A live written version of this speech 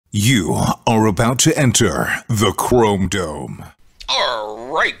You are about to enter the Chrome Dome.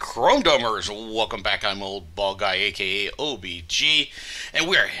 Alright, Chrome Domers, welcome back. I'm Old Ball Guy, aka OBG, and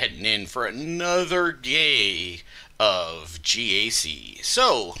we're heading in for another day of GAC.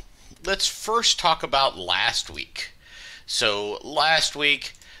 So, let's first talk about last week. So, last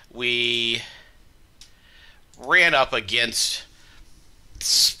week, we ran up against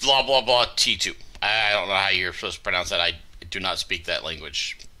blah blah blah T2. I don't know how you're supposed to pronounce that. I do not speak that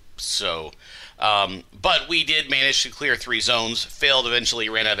language. So, but we did manage to clear 3 zones, failed eventually,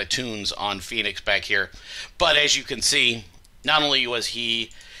 ran out of tunes on Phoenix back here. But as you can see, not only was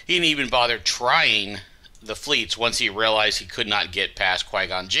he didn't even bother trying the fleets once he realized he could not get past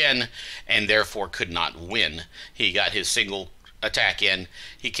Qui-Gon Jinn and therefore could not win. He got his single attack in.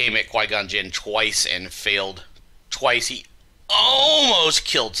 He came at Qui-Gon Jinn twice and failed twice. He almost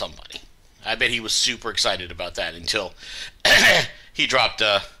killed somebody. I bet he was super excited about that until he dropped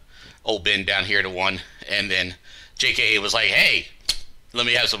old Ben down here to 1, and then JKA was like, hey, let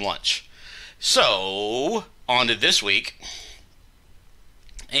me have some lunch. So, on to this week.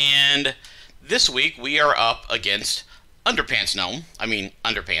 And this week we are up against Underpants Gnome,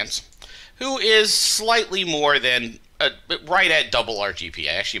 Underpants, who is slightly more than, right at double our GP.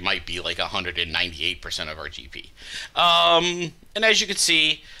 I actually might be like 198% of our GP. And as you can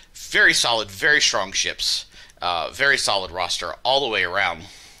see, very solid, very strong ships, very solid roster all the way around.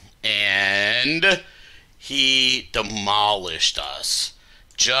 And he demolished us.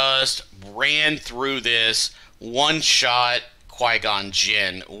 Just ran through this, one-shot Qui-Gon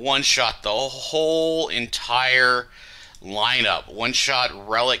Jinn, one-shot the whole entire lineup, one-shot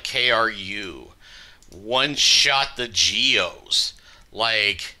Relic KRU, one-shot the Geos.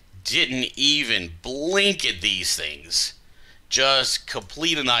 Like, didn't even blink at these things. Just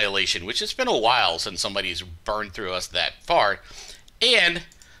complete annihilation, which it's been a while since somebody's burned through us that far. And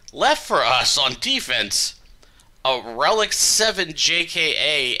left for us on defense a Relic 7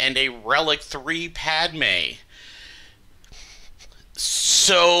 JKA and a Relic 3 Padme.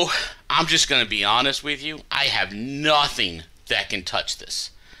 So, I'm just going to be honest with you. I have nothing that can touch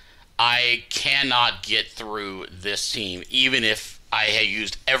this. I cannot get through this team. Even if I had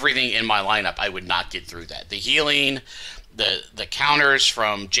used everything in my lineup, I would not get through that. The healing, the counters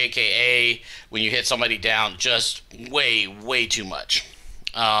from JKA, when you hit somebody down, just way too much.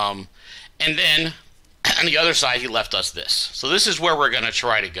 And then, on the other side, he left us this. So this is where we're going to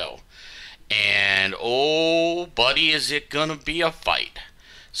try to go. And, oh, buddy, is it going to be a fight.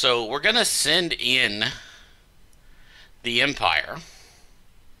 So we're going to send in the Empire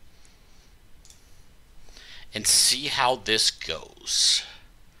and see how this goes.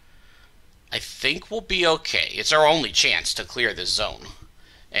 I think we'll be okay. It's our only chance to clear this zone.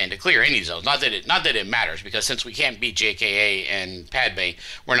 And to clear any zones. Not that it matters, because since we can't beat JKA and Padme,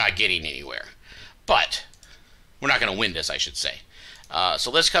 we're not getting anywhere. But we're not going to win this, I should say. So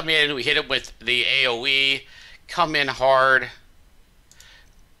let's come in. We hit him with the AoE. Come in hard.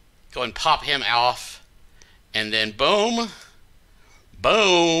 Go and pop him off. And then boom.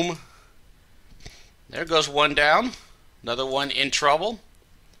 Boom. There goes one down. Another one in trouble.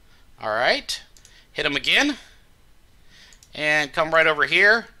 Alright. Hit him again. And come right over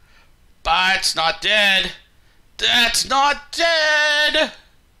here. But it's not dead. That's not dead!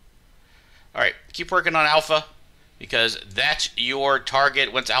 Alright, keep working on Alpha, because that's your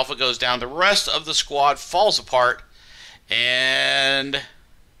target. Once Alpha goes down, the rest of the squad falls apart. And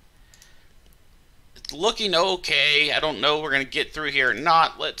it's looking okay. I don't know if we're going to get through here or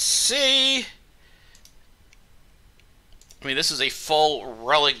not. Let's see. This is a full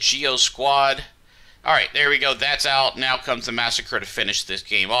Relic Geo squad. Alright, there we go. That's out. Now comes the Massacre to finish this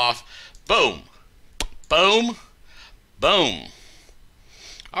game off. Boom. Boom. Boom.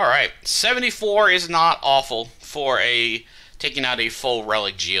 Alright, 74 is not awful for taking out a full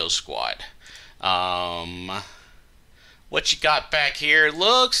Relic Geo squad. What you got back here?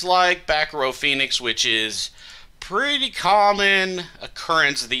 Looks like back row Phoenix, which is pretty common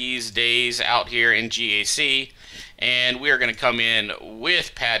occurrence these days out here in GAC. And we are going to come in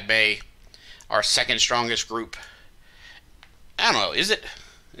with Padme, our second strongest group. I don't know. Is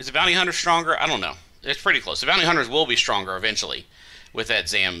the Bounty Hunter stronger? I don't know. It's pretty close. The Bounty Hunters will be stronger eventually with that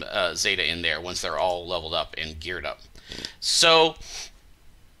Zeta in there once they're all leveled up and geared up. So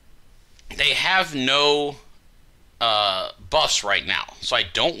they have no buffs right now. So I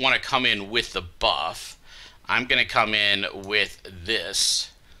don't want to come in with the buff. I'm going to come in with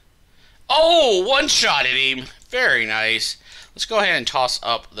this. Oh, one-shotted him. Very nice. Let's go ahead and toss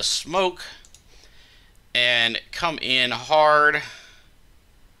up the smoke and come in hard.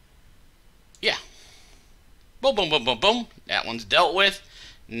 Yeah. Boom, boom, boom, boom, boom. That one's dealt with.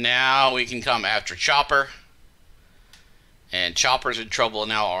 Now we can come after Chopper. And Chopper's in trouble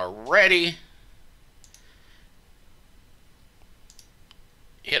now already.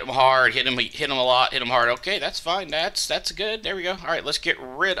 Hit him hard, hit him a lot, hit him hard. Okay, that's fine. That's good. There we go. All right, let's get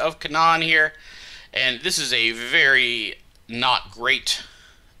rid of Kanan here. And this is a very not great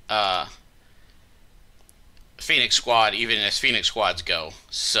Phoenix squad, even as Phoenix squads go.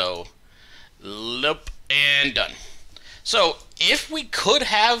 So, nope, and done. So, if we could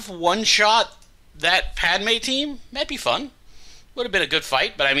have one-shot that Padme team, that'd be fun. Would have been a good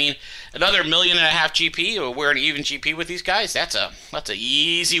fight, but I mean, another $1.5 million GP, or we're an even GP with these guys. That's a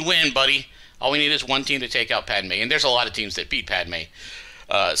easy win, buddy. All we need is one team to take out Padme, and there's a lot of teams that beat Padme,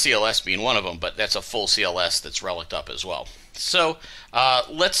 CLS being one of them, but that's a full CLS that's relicked up as well. So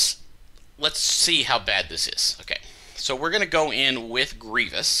let's see how bad this is. Okay, so we're gonna go in with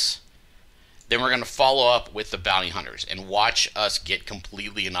Grievous, then we're gonna follow up with the Bounty Hunters and watch us get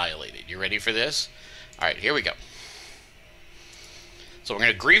completely annihilated. You ready for this? All right, here we go. So we're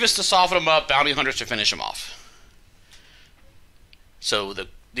going to Grievous to soften them up, Bounty Hunters to finish them off. So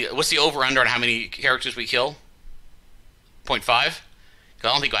what's the over/under on how many characters we kill? 0.5? I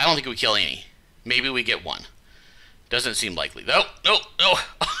don't think we kill any. Maybe we get one. Doesn't seem likely. No.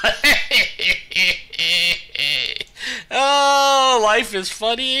 Oh, life is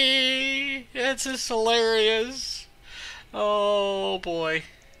funny. It's just hilarious. Oh boy.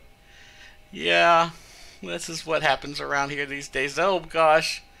 Yeah. This is what happens around here these days. Oh,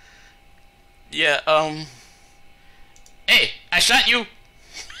 gosh. Yeah, Hey, I shot you!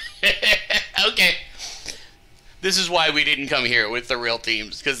 Okay. This is why we didn't come here with the real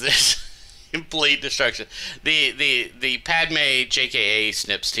teams, because there's complete destruction. The Padme JKA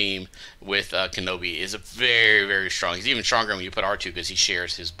Snips team with Kenobi is a very, very strong. He's even stronger when you put R2 because he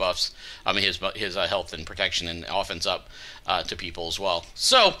shares his buffs, his health and protection and offense up to people as well.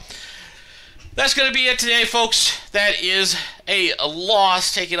 So, that's going to be it today, folks. That is a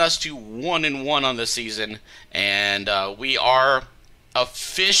loss, taking us to 1-1 on the season. And we are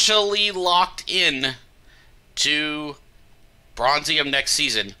officially locked in to Bronzium next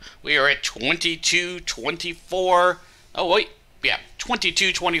season. We are at 22-24. Oh, wait. Yeah,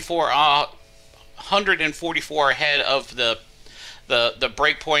 22-24. 144 ahead of the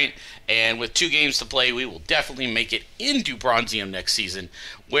break point. And with 2 games to play, we will definitely make it into Bronzium next season,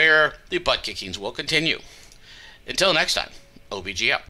 where the butt kickings will continue. Until next time, OBG out.